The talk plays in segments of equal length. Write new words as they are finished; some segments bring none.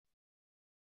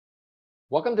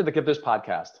Welcome to the Gifters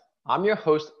Podcast. I'm your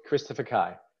host, Christopher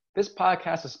Kai. This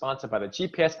podcast is sponsored by the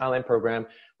GPS Online program,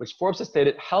 which Forbes has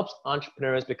stated helps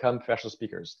entrepreneurs become professional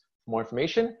speakers. For more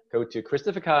information, go to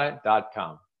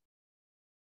christopherkai.com.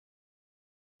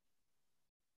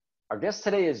 Our guest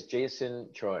today is Jason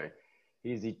Treu.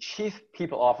 He's the Chief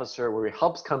People Officer, where he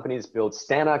helps companies build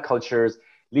standout cultures,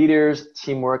 leaders,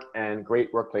 teamwork, and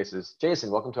great workplaces. Jason,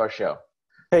 welcome to our show.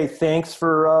 Hey, thanks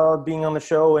for being on the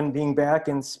show and being back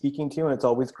and speaking to you. And it's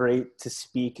always great to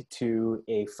speak to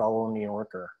a fellow New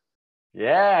Yorker.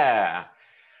 Yeah.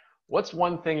 What's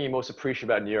one thing you most appreciate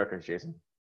about New Yorkers, Jason?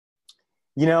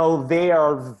 You know, they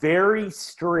are very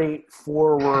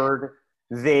straightforward.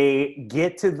 They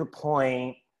get to the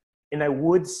point. And I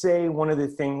would say one of the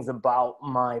things about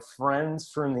my friends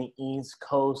from the East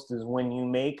Coast is when you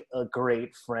make a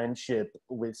great friendship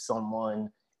with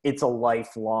someone, it's a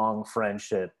lifelong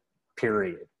friendship,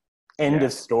 period. End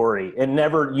of story. You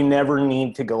never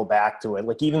need to go back to it.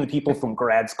 Like even the people from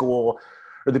grad school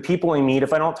or the people I meet,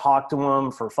 if I don't talk to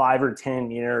them for 5 or 10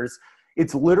 years,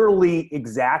 it's literally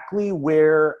exactly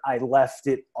where I left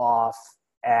it off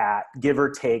at, give or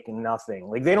take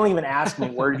nothing. Like they don't even ask me,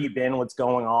 where have you been? What's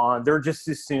going on? They're just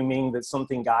assuming that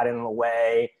something got in the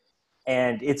way,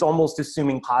 and it's almost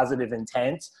assuming positive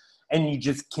intent. And you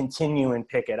just continue and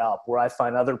pick it up. Where I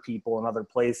find other people in other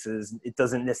places, it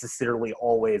doesn't necessarily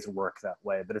always work that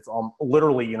way, but it's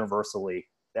literally universally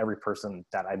every person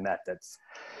that I met that's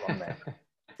from there.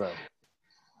 So.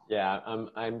 Yeah,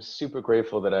 I'm super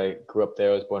grateful that I grew up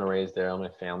there. I was born and raised there. All my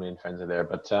family and friends are there.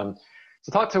 But so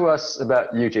talk to us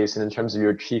about you, Jason, in terms of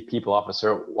your Chief People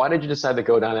Officer. Why did you decide to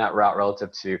go down that route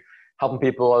relative to helping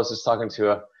people? I was just talking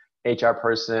to a HR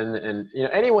person, and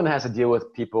anyone that has to deal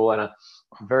with people on a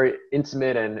very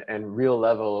intimate and real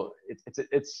level,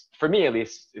 it's for me at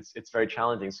least, it's very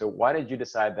challenging. So why did you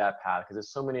decide that path? Because there's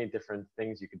so many different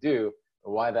things you could do.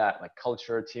 Why that? Like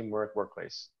culture, teamwork,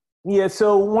 workplace. Yeah,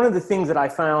 so one of the things that I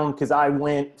found, because I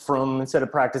went from, instead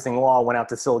of practicing law, I went out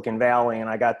to Silicon Valley, and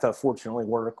I got to fortunately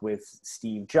work with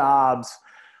Steve Jobs,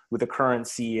 with the current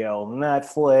CEO of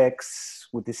Netflix,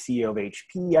 with the CEO of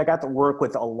HP. I got to work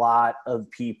with a lot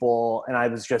of people, and I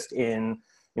was just in,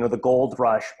 the gold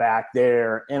rush back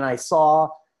there. And I saw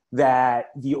that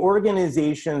the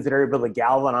organizations that are able to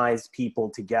galvanize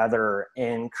people together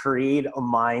and create a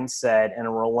mindset and a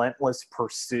relentless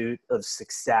pursuit of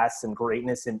success and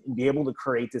greatness and be able to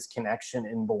create this connection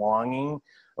and belonging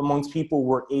amongst people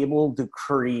were able to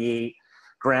create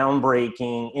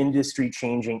groundbreaking,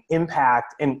 industry-changing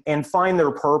impact and find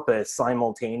their purpose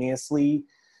simultaneously.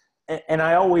 And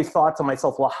I always thought to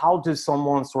myself, well, how does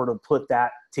someone sort of put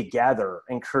that together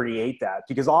and create that?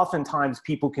 Because oftentimes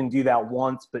people can do that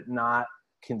once, but not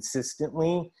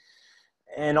consistently.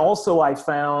 And also I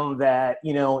found that,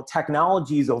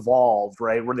 technology's evolved,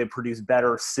 right? Where they produce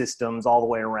better systems all the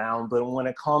way around. But when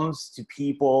it comes to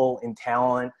people and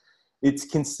talent, it's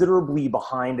considerably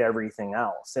behind everything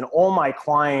else. And all my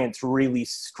clients really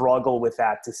struggle with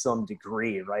that to some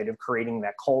degree, right? Of creating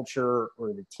that culture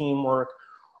or the teamwork,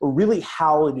 or really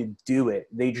how to do it.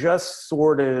 They just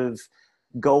sort of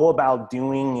go about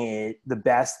doing it the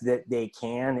best that they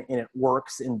can, and it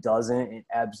works and doesn't, it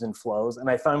ebbs and flows. And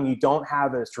I found you don't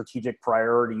have a strategic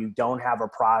priority, you don't have a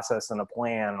process and a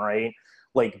plan, right?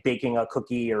 Like baking a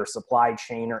cookie or supply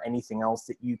chain or anything else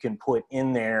that you can put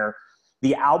in there.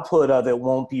 The output of it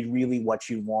won't be really what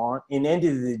you want. And end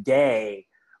of the day,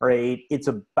 right, it's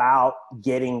about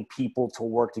getting people to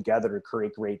work together to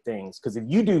create great things. Because if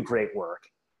you do great work,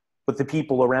 but the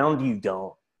people around you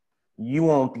don't, you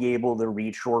won't be able to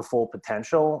reach your full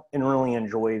potential and really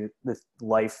enjoy the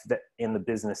life that in the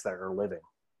business that you're living.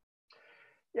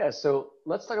 Yeah, so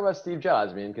let's talk about Steve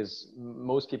Jobs, because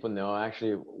most people know,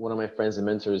 actually, one of my friends and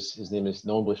mentors, his name is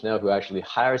Nolan Bushnell, who actually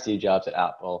hired Steve Jobs at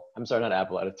Apple. I'm sorry, not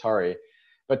Apple, at Atari.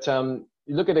 But you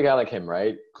look at a guy like him,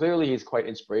 right? Clearly he's quite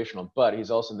inspirational, but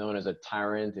he's also known as a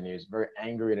tyrant, and he's very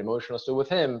angry and emotional. So with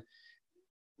him,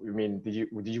 did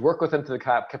you work with him to the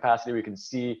capacity we can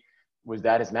see, was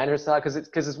that his manager style? Because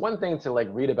it's one thing to like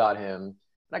read about him. And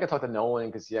I could talk to Nolan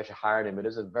because he actually hired him, but it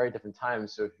was a very different time.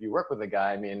 So if you work with a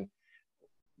guy,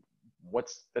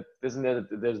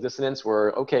 there's dissonance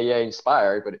where, okay, yeah,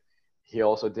 inspired, but he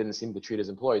also didn't seem to treat his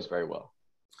employees very well.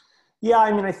 Yeah,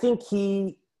 I think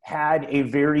he had a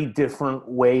very different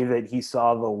way that he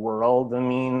saw the world.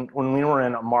 When we were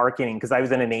in marketing, because I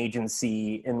was in an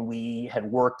agency and we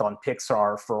had worked on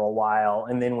Pixar for a while.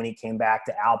 And then when he came back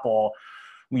to Apple,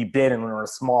 we bid and we were a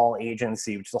small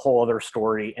agency, which is a whole other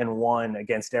story, and won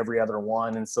against every other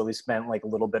one. And so we spent like a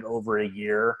little bit over a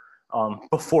year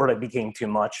before it became too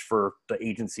much for the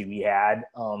agency we had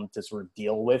to sort of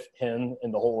deal with him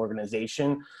and the whole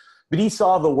organization. But he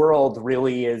saw the world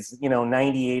really as,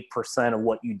 98% of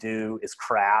what you do is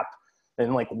crap,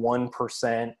 and like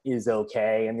 1% is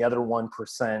okay, and the other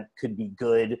 1% could be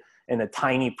good, and a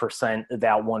tiny percent of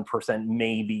that 1%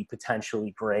 may be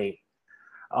potentially great.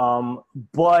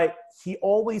 But he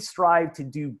always strived to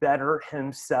do better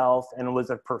himself and was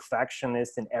a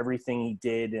perfectionist in everything he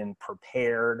did and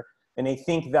prepared. And I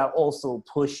think that also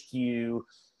pushed you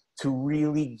to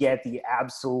really get the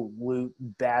absolute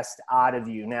best out of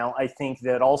you. Now, I think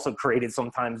that also created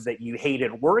sometimes that you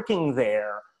hated working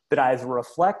there, but as I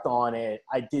reflect on it,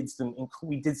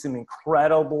 we did some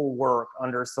incredible work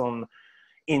under some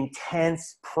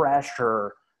intense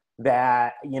pressure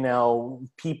that,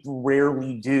 people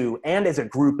rarely do. And as a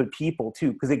group of people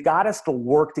too, because it got us to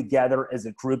work together as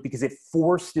a group, because it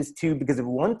forced us to, because if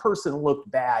one person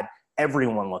looked bad,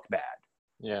 everyone looked bad.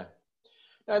 Yeah.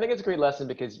 No, I think it's a great lesson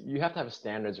because you have to have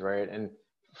standards, right? And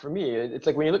for me, it's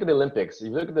like when you look at the Olympics, you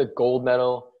look at the gold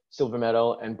medal, silver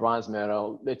medal, and bronze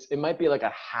medal, it might be like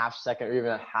a half second or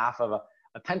even a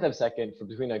tenth of a second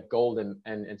between a gold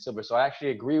and silver. So I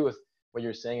actually agree with what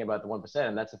you're saying about the 1%.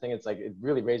 And that's the thing. It's like, it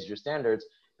really raises your standards.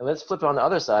 And let's flip it on the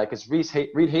other side, because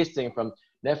Reed Hastings from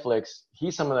Netflix,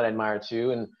 he's someone that I admire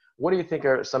too. And what do you think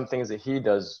are some things that he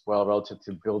does well relative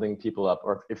to building people up?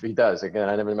 Or if he does, again,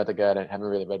 I never met the guy and I haven't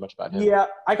really read much about him. Yeah,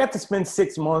 I got to spend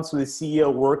 6 months with the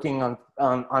CEO working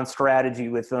on strategy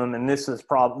with him. And this was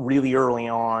probably really early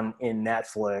on in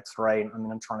Netflix, right? I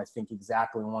mean, I'm trying to think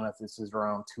exactly if this is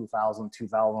around 2000,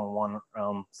 2001,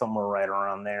 somewhere right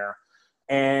around there.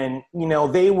 And,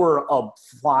 they were a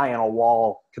fly on a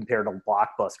wall compared to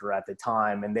Blockbuster at the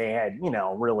time. And they had,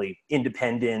 really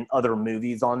independent other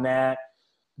movies on that.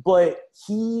 But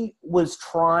he was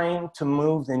trying to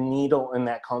move the needle in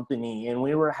that company. And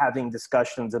we were having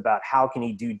discussions about how can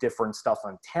he do different stuff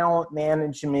on talent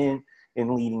management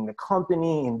and leading the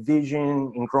company and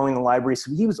vision and growing the library.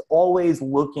 So he was always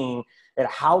looking at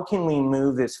how can we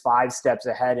move this 5 steps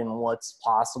ahead in what's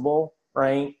possible,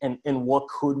 right? And what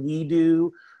could we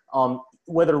do?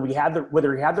 Whether he had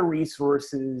the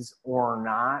resources or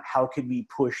not, how could we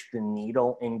push the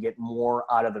needle and get more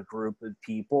out of a group of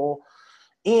people?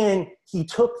 And he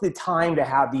took the time to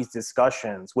have these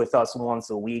discussions with us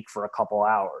once a week for a couple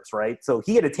hours, right? So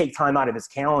he had to take time out of his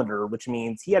calendar, which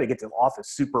means he had to get to the office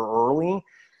super early,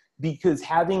 because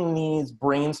having these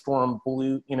brainstorm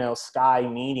blue, sky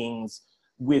meetings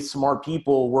with smart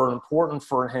people were important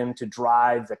for him to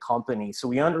drive the company. So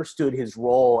he understood his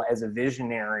role as a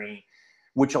visionary,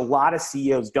 which a lot of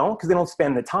CEOs don't, because they don't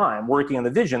spend the time working on the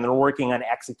vision. They're working on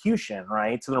execution,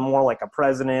 right? So they're more like a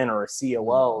president or a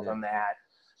COO than that.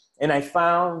 And I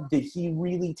found that he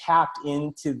really tapped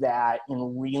into that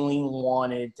and really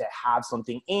wanted to have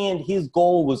something. And his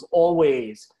goal was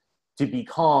always to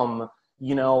become,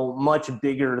 much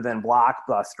bigger than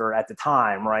Blockbuster at the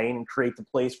time, right? And create the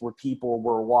place where people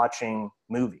were watching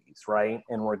movies, right?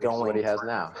 And were going. What he has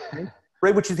now.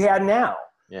 Right, which he had now.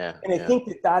 Yeah. And I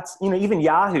think that's, even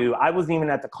Yahoo, I wasn't even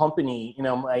at the company,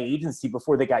 my agency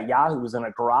before they got Yahoo was in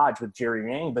a garage with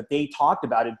Jerry Yang, but they talked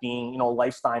about it being,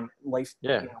 lifestyle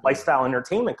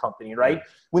entertainment company, right? Yeah.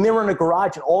 When they were in a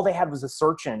garage and all they had was a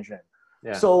search engine.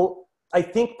 Yeah. So I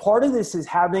think part of this is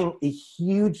having a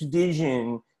huge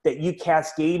vision that you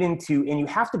cascade into, and you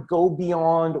have to go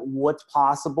beyond what's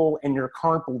possible in your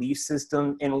current belief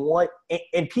system and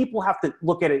people have to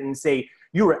look at it and say,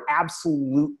 you are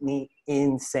absolutely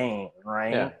insane,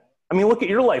 right? Yeah. I mean, look at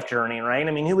your life journey, right? I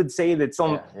mean, who would say that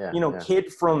some,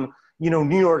 kid from,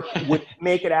 New York would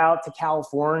make it out to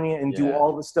California and do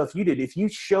all the stuff you did? If you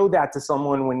showed that to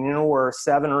someone when you were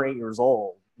 7 or 8 years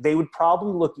old, they would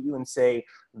probably look at you and say,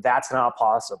 that's not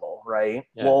possible, right?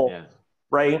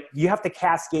 Right? You have to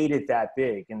cascade it that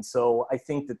big. And so I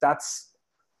think that that's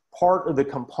part of the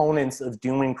components of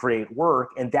doing great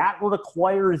work. And that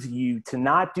requires you to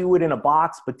not do it in a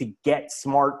box, but to get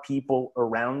smart people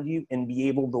around you and be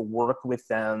able to work with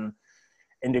them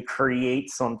and to create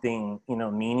something,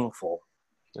 meaningful.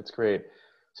 That's great.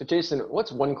 So Jason,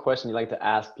 what's one question you'd like to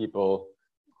ask people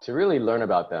to really learn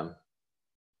about them?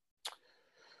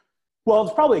 Well,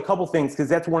 it's probably a couple things, because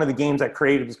that's one of the games I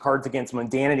created, was Cards Against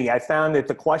Mundanity. I found that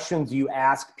the questions you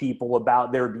ask people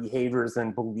about their behaviors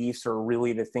and beliefs are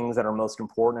really the things that are most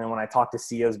important. And when I talk to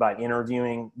CEOs about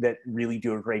interviewing that really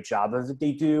do a great job of it,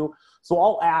 they do. So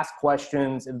I'll ask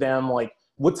questions of them like,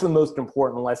 what's the most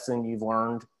important lesson you've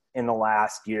learned in the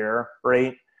last year,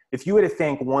 right? If you were to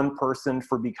thank one person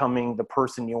for becoming the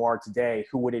person you are today,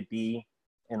 who would it be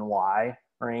and why,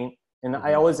 right? And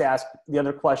I always ask the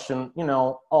other question,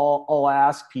 I'll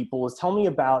ask people is, tell me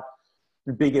about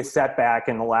the biggest setback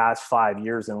in the last 5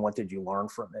 years and what did you learn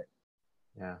from it?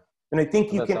 Yeah. And I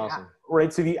think you can, awesome.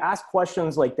 right? So if you ask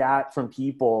questions like that from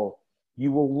people,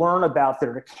 you will learn about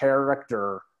their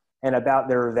character and about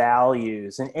their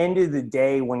values. And end of the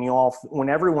day, when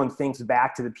everyone thinks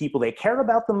back to the people they care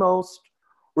about the most,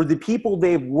 or the people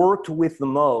they've worked with the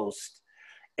most,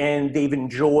 and they've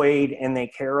enjoyed and they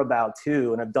care about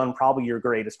too, and have done probably your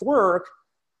greatest work,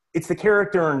 it's the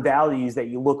character and values that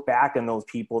you look back on those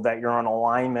people that you're in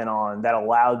alignment on that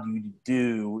allowed you to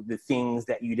do the things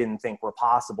that you didn't think were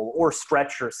possible or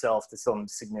stretch yourself to some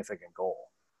significant goal.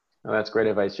 Oh, that's great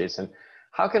advice, Jason.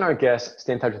 How can our guests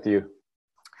stay in touch with you?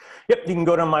 Yep, you can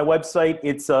go to my website.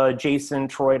 It's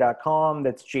jasontreu.com.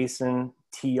 That's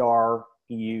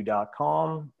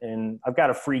jasontreu.com. And I've got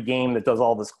a free game that does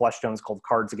all these questions called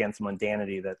Cards Against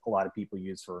Mundanity that a lot of people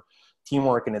use for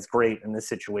teamwork. And it's great in this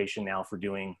situation now for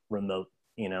doing remote,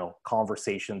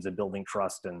 conversations and building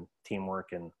trust and teamwork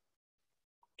and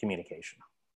communication.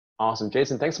 Awesome.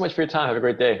 Jason, thanks so much for your time. Have a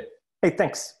great day. Hey,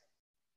 thanks.